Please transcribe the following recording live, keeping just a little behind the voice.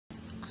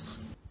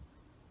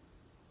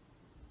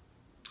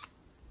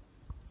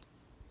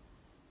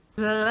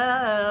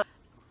Hi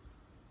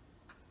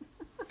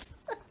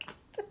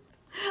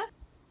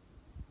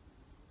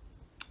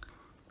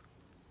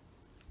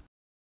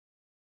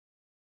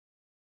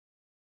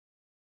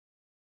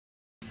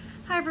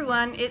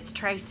everyone, it's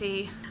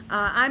Tracy.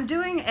 I'm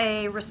doing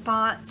a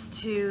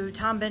response to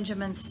Tom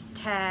Benjamin's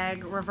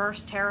tag,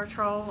 Reverse Tarot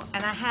Troll,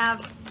 and I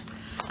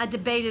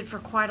debated for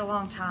quite a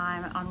long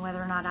time on whether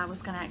or not I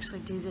was going to actually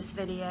do this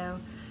video.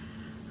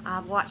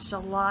 I've watched a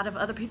lot of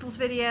other people's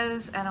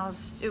videos and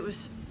it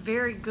was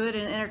very good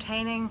and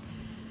entertaining,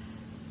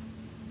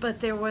 but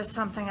there was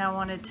something I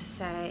wanted to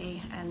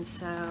say, and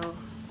so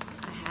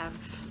I have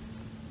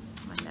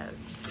my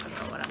notes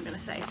about what I'm going to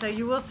say. So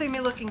you will see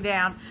me looking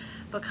down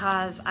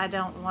because I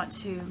don't want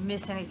to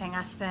miss anything.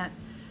 I spent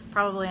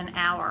probably an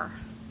hour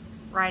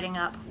writing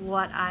up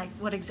what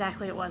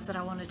exactly it was that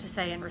I wanted to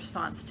say in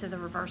response to the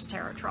Reverse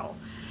Tarot Troll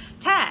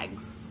tag.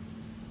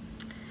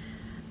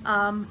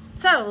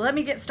 So let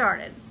me get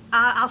started.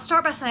 I'll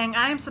start by saying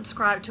I am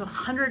subscribed to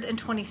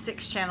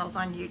 126 channels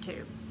on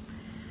YouTube.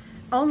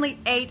 Only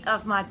 8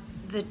 of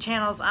the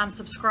channels I'm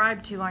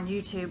subscribed to on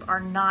YouTube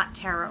are not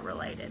tarot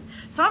related.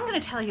 So I'm going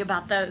to tell you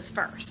about those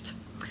first.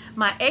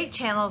 My 8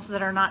 channels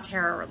that are not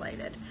tarot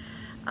related.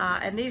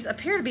 And these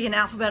appear to be in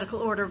alphabetical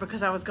order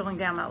because I was going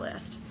down my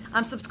list.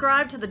 I'm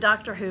subscribed to the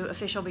Doctor Who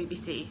official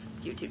BBC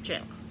YouTube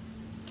channel.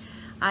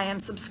 I am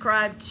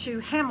subscribed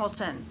to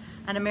Hamilton,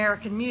 an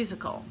American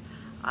musical.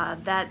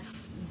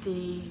 That's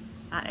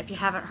if you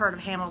haven't heard of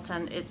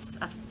Hamilton, it's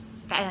a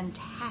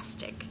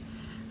fantastic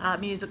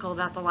musical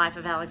about the life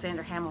of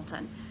Alexander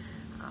Hamilton.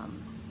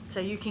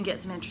 So you can get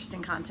some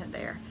interesting content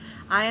there.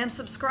 I am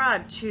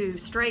subscribed to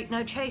Straight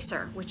No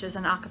Chaser, which is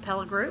an a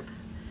cappella group.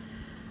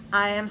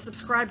 I am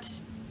subscribed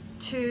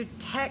to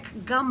Tech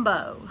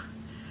Gumbo,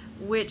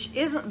 which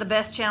isn't the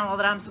best channel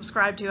that I'm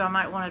subscribed to. I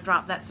might want to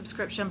drop that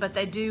subscription, but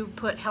they do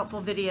put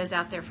helpful videos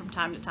out there from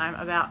time to time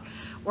about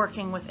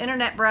working with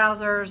internet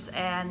browsers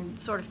and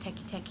sort of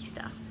techie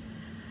stuff.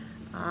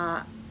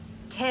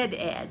 TED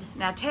Ed.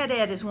 Now TED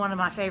Ed is one of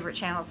my favorite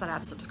channels that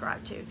I'm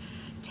subscribed to.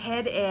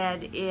 TED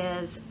Ed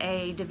is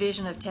a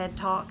division of TED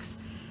Talks,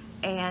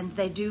 and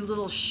they do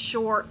little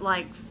short,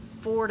 like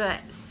 4 to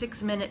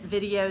 6 minute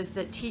videos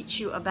that teach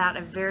you about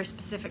a very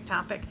specific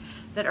topic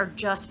that are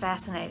just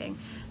fascinating.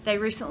 They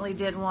recently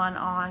did one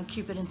on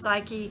Cupid and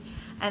Psyche,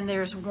 and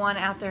there's one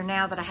out there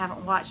now that I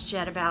haven't watched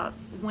yet about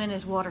when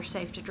is water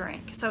safe to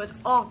drink. So it's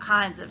all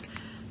kinds of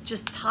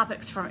just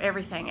topics from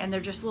everything, and they're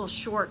just little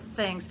short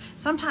things.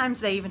 Sometimes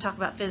they even talk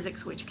about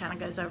physics, which kind of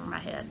goes over my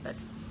head, but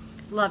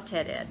love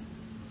TED Ed.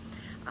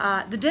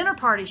 The Dinner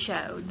Party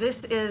Show.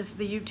 This is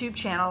the YouTube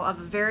channel of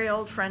a very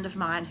old friend of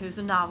mine who's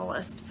a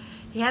novelist.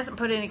 He hasn't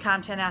put any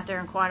content out there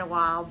in quite a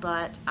while,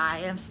 but I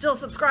am still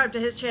subscribed to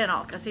his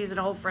channel because he's an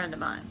old friend of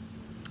mine.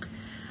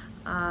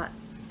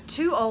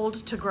 Too Old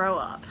to Grow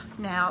Up.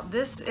 Now,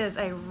 this is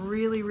a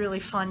really, really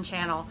fun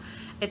channel.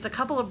 It's a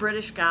couple of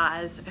British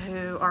guys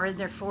who are in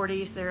their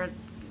 40s. They're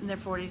in their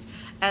 40s,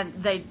 and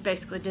they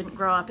basically didn't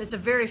grow up. It's a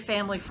very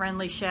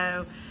family-friendly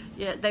show.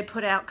 Yeah, they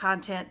put out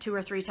content 2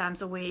 or 3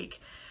 times a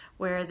week,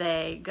 where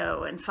they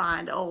go and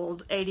find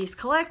old 80s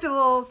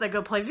collectibles, they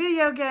go play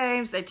video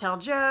games, they tell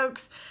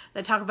jokes,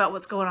 they talk about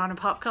what's going on in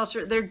pop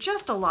culture. They're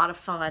just a lot of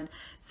fun.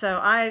 So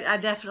I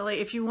definitely,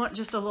 if you want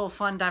just a little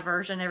fun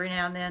diversion every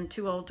now and then,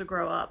 Too Old to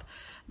Grow Up.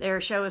 Their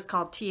show is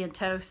called Tea and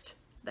Toast.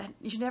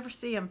 You never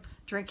see them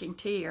drinking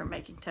tea or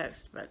making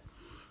toast, but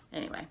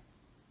anyway.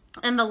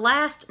 And the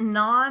last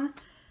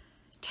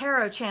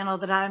non-tarot channel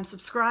that I'm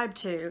subscribed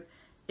to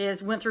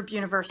is Winthrop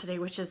University,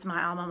 which is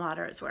my alma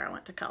mater. It's where I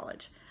went to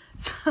college.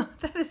 So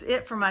that is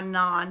it for my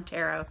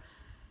non-tarot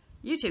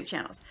YouTube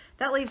channels.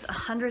 That leaves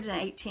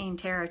 118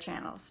 tarot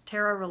channels,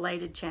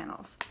 tarot-related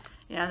channels.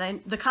 You know,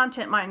 the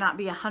content might not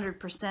be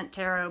 100%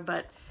 tarot,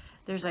 but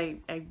there's a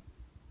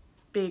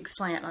big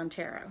slant on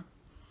tarot.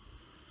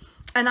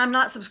 And I'm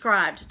not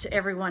subscribed to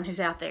everyone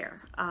who's out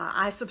there.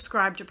 I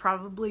subscribe to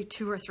probably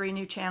 2 or 3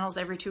 new channels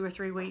every 2 or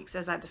 3 weeks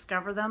as I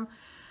discover them.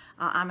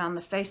 I'm on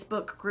the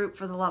Facebook group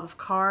For the Love of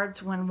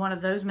Cards. When one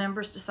of those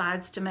members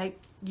decides to make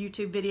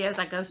YouTube videos,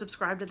 I go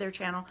subscribe to their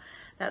channel,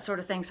 that sort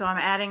of thing. So I'm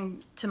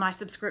adding to my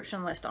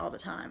subscription list all the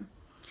time.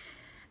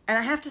 And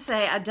I have to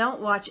say, I don't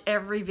watch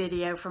every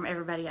video from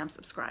everybody I'm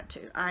subscribed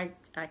to. I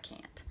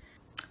can't.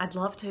 I'd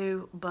love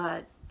to,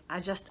 but I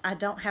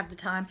don't have the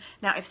time.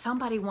 Now, if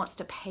somebody wants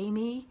to pay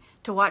me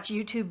to watch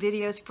YouTube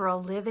videos for a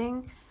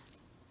living,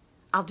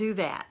 I'll do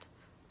that.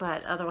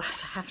 But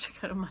otherwise, I have to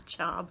go to my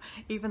job,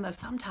 even though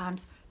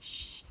sometimes,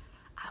 shh,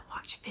 I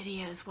watch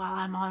videos while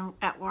I'm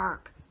at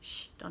work.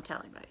 Shh, don't tell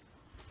anybody.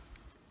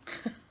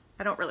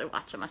 I don't really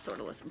watch them. I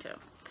sort of listen to them.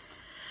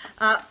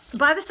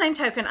 By the same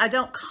token, I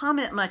don't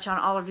comment much on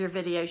all of your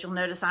videos. You'll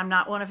notice I'm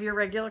not one of your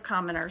regular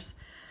commenters.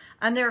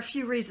 And there are a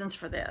few reasons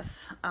for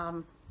this.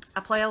 I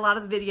play a lot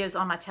of the videos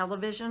on my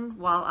television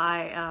while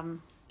I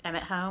am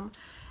at home.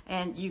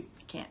 And you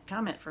can't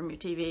comment from your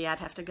TV. I'd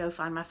have to go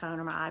find my phone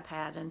or my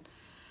iPad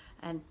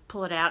and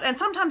pull it out. And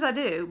sometimes I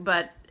do,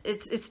 but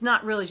it's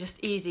not really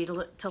just easy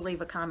to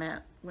leave a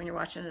comment when you're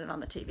watching it on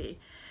the TV.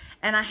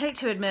 And I hate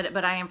to admit it,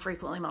 but I am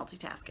frequently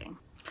multitasking.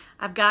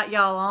 I've got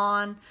y'all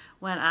on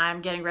when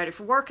I'm getting ready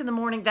for work in the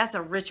morning. That's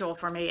a ritual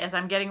for me. As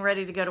I'm getting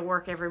ready to go to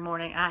work every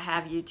morning, I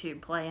have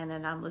YouTube playing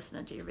and I'm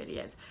listening to your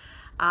videos.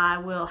 I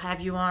will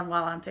have you on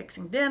while I'm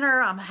fixing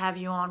dinner. I'm have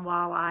you on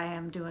while I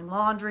am doing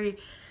laundry.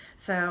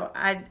 So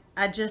I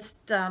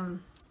just,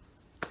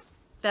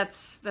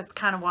 that's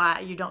kind of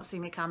why you don't see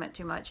me comment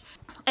too much.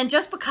 And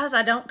just because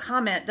I don't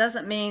comment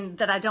doesn't mean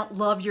that I don't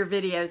love your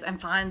videos and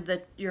find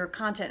that your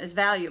content is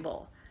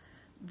valuable.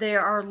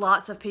 There are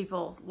lots of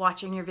people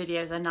watching your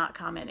videos and not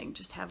commenting.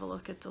 Just have a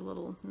look at the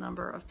little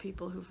number of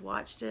people who've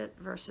watched it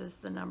versus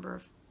the number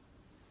of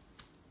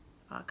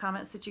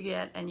comments that you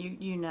get, and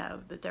you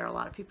know that there are a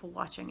lot of people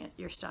watching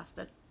your stuff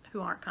who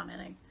aren't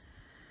commenting.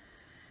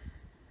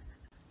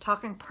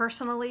 Talking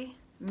personally,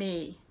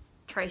 me,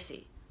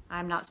 Tracy.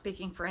 I'm not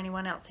speaking for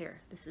anyone else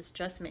here. This is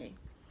just me.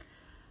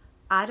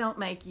 I don't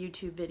make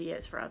YouTube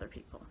videos for other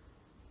people.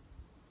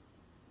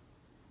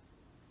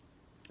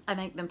 I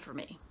make them for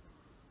me.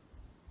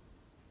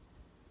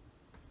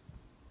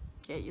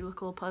 Yeah, you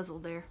look a little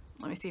puzzled there.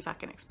 Let me see if I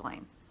can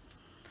explain.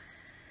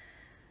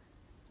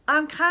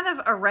 I'm kind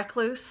of a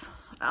recluse,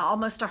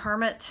 almost a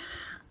hermit,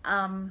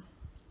 an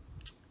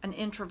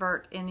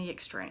introvert in the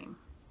extreme.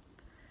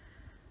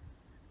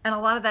 And a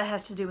lot of that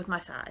has to do with my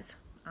size.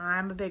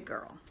 I'm a big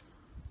girl.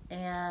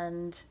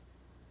 And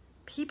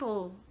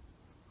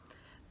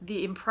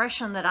the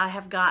impression that I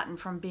have gotten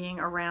from being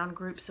around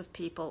groups of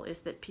people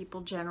is that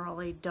people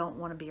generally don't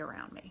want to be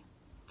around me.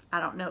 I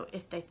don't know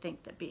if they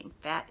think that being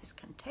fat is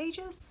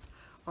contagious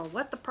or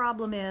what the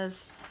problem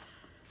is,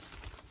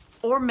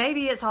 or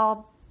maybe it's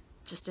all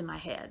just in my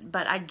head,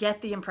 but I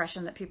get the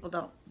impression that people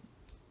don't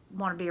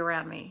want to be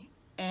around me.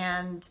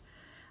 And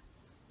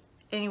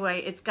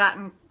anyway, it's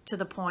gotten to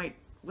the point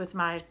with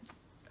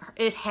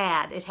it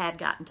had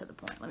gotten to the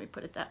point, let me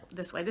put it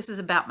this way. This is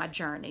about my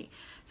journey.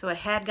 So it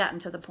had gotten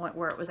to the point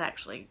where it was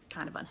actually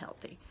kind of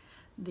unhealthy,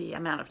 the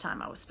amount of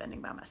time I was spending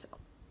by myself.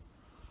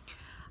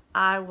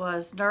 I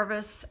was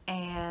nervous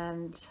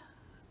and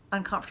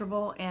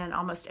uncomfortable in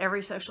almost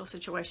every social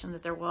situation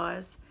that there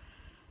was.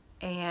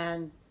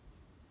 And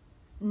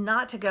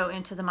not to go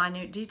into the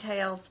minute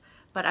details,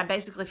 but I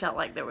basically felt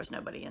like there was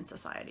nobody in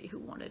society who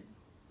wanted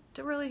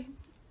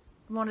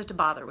to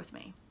bother with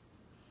me.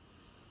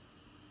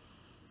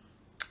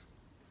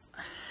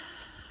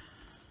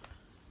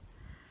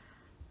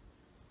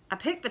 I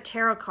picked the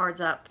tarot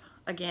cards up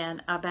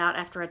again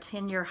after a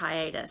 10-year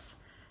hiatus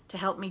to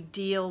help me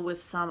deal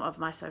with some of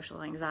my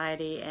social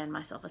anxiety and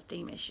my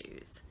self-esteem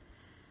issues.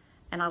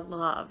 And I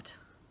loved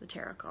the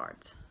tarot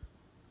cards,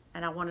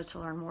 and I wanted to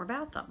learn more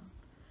about them.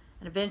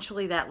 And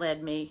eventually that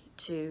led me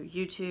to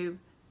YouTube,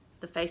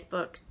 the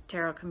Facebook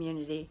tarot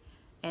community,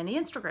 and the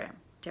Instagram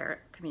tarot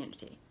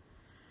community.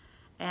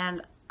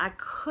 And I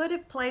could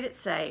have played it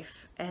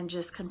safe and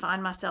just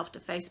confined myself to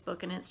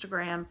Facebook and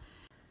Instagram,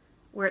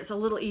 where it's a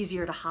little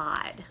easier to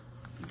hide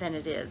than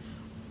it is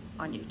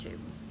on YouTube.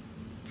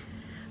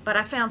 But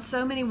I found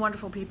so many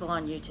wonderful people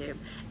on YouTube,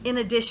 in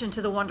addition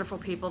to the wonderful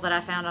people that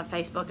I found on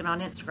Facebook and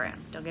on Instagram.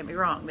 Don't get me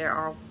wrong, there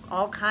are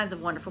all kinds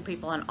of wonderful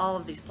people on all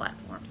of these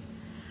platforms.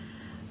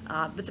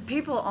 But the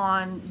people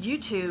on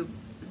YouTube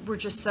were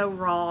just so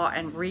raw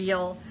and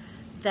real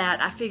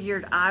that I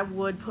figured I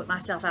would put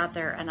myself out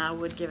there and I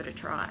would give it a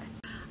try.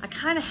 I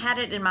kind of had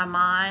it in my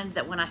mind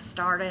that when I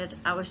started,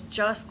 I was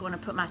just going to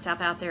put myself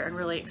out there and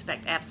really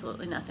expect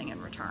absolutely nothing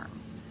in return.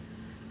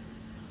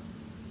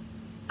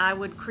 I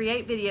would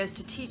create videos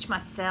to teach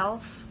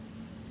myself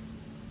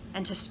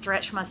and to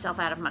stretch myself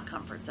out of my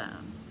comfort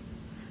zone.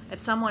 If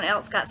someone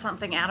else got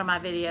something out of my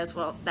videos,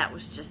 well, that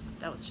was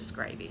just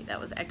gravy. That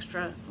was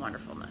extra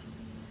wonderfulness.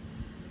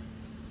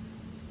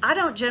 I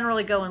don't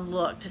generally go and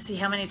look to see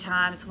how many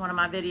times one of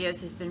my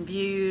videos has been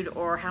viewed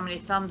or how many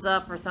thumbs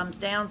up or thumbs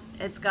downs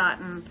it's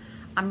gotten.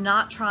 I'm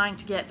not trying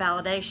to get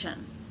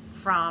validation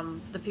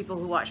from the people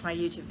who watch my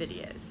YouTube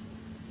videos.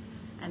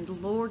 And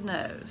Lord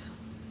knows,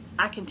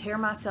 I can tear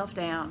myself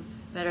down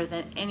better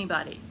than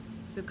anybody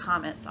who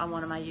comments on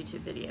one of my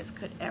YouTube videos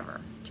could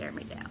ever tear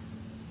me down.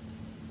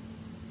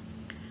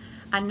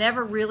 I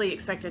never really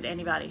expected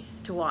anybody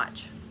to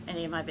watch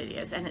any of my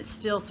videos, and it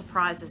still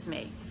surprises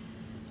me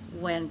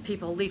when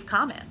people leave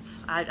comments.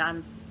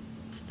 I'm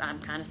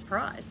kind of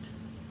surprised.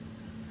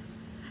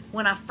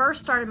 When I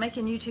first started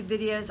making YouTube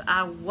videos,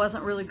 I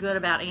wasn't really good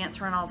about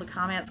answering all the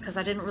comments because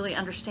I didn't really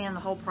understand the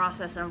whole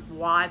process and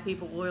why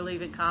people were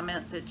leaving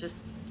comments. It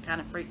just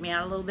kind of freaked me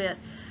out a little bit.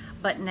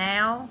 But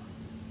now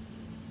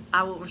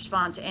I will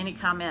respond to any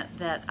comment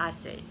that I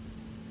see.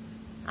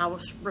 I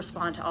will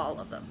respond to all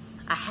of them.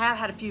 I have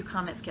had a few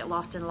comments get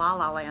lost in La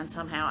La Land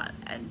somehow,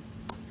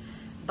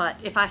 but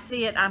if I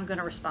see it, I'm going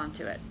to respond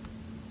to it.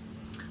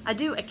 I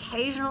do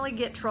occasionally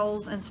get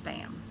trolls and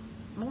spam.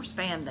 More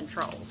spam than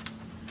trolls.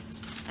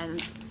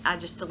 And I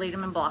just delete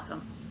them and block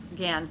them.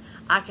 Again,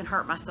 I can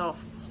hurt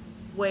myself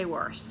way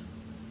worse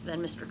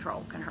than Mr.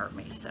 Troll can hurt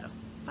me. So,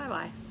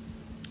 bye-bye.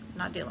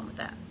 Not dealing with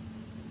that.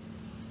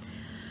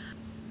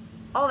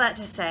 All that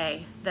to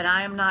say that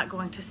I am not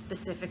going to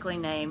specifically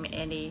name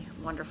any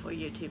wonderful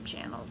YouTube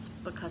channels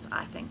because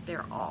I think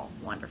they're all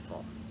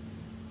wonderful.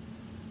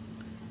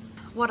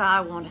 what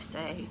I want to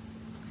say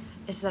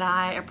is that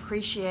I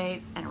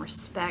appreciate and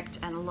respect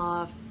and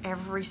love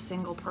every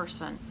single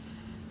person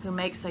who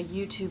makes a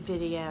YouTube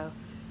video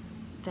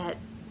that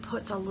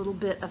puts a little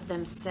bit of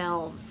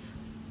themselves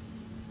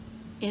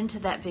into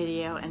that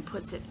video and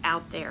puts it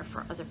out there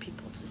for other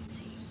people to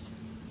see.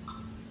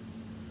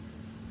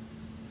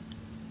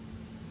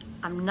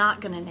 I'm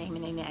not going to name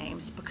any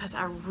names because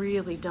I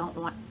really don't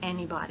want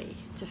anybody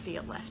to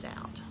feel left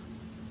out.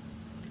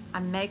 I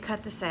may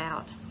cut this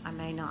out, I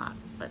may not.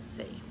 Let's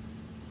see.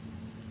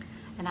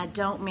 And I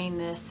don't mean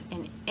this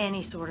in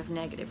any sort of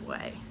negative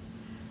way,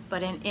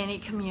 but in any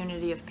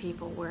community of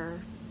people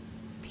where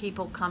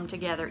people come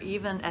together,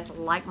 even as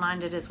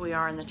like-minded as we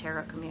are in the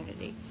tarot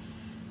community,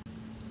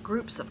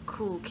 groups of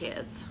cool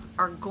kids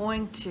are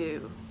going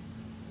to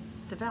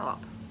develop.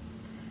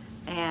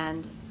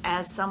 And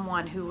as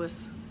someone who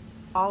was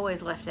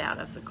always left out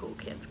of the cool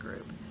kids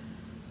group,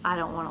 I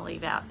don't want to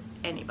leave out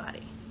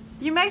anybody.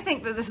 You may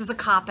think that this is a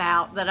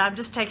cop-out, that I'm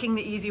just taking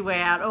the easy way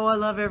out. Oh, I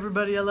love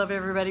everybody, I love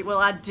everybody. Well,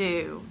 I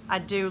do. I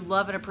do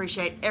love and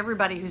appreciate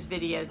everybody whose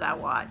videos I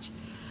watch.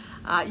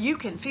 You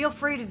can feel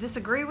free to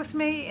disagree with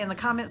me in the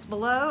comments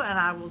below, and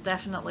I will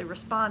definitely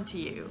respond to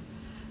you.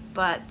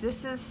 But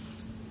this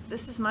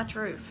is my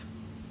truth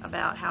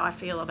about how I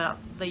feel about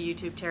the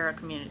YouTube tarot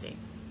community.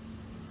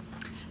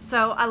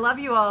 So I love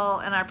you all,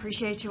 and I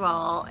appreciate you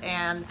all.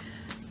 And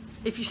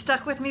if you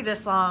stuck with me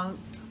this long,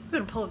 I'm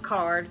going to pull a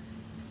card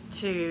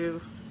to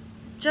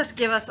just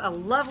give us a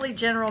lovely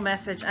general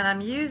message. And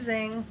I'm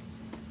using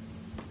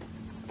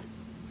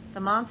the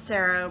Mons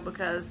Tarot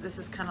because this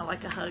is kind of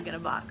like a hug in a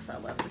box. I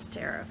love this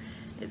tarot.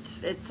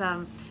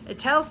 It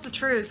tells the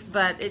truth,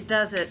 but it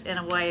does it in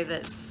a way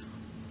that's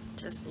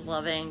just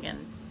loving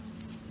and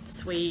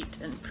sweet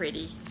and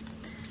pretty.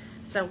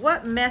 So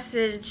what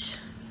message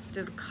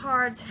do the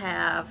cards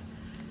have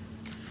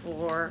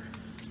for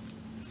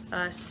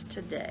us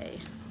today?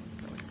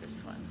 Go with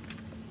this one.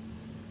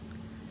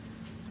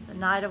 The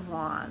Knight of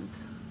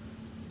Wands.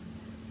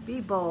 Be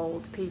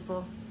bold,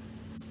 people.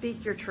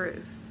 Speak your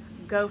truth.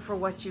 Go for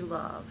what you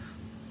love.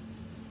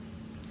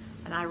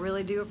 And I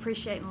really do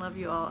appreciate and love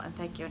you all, and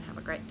thank you, and have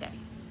a great day.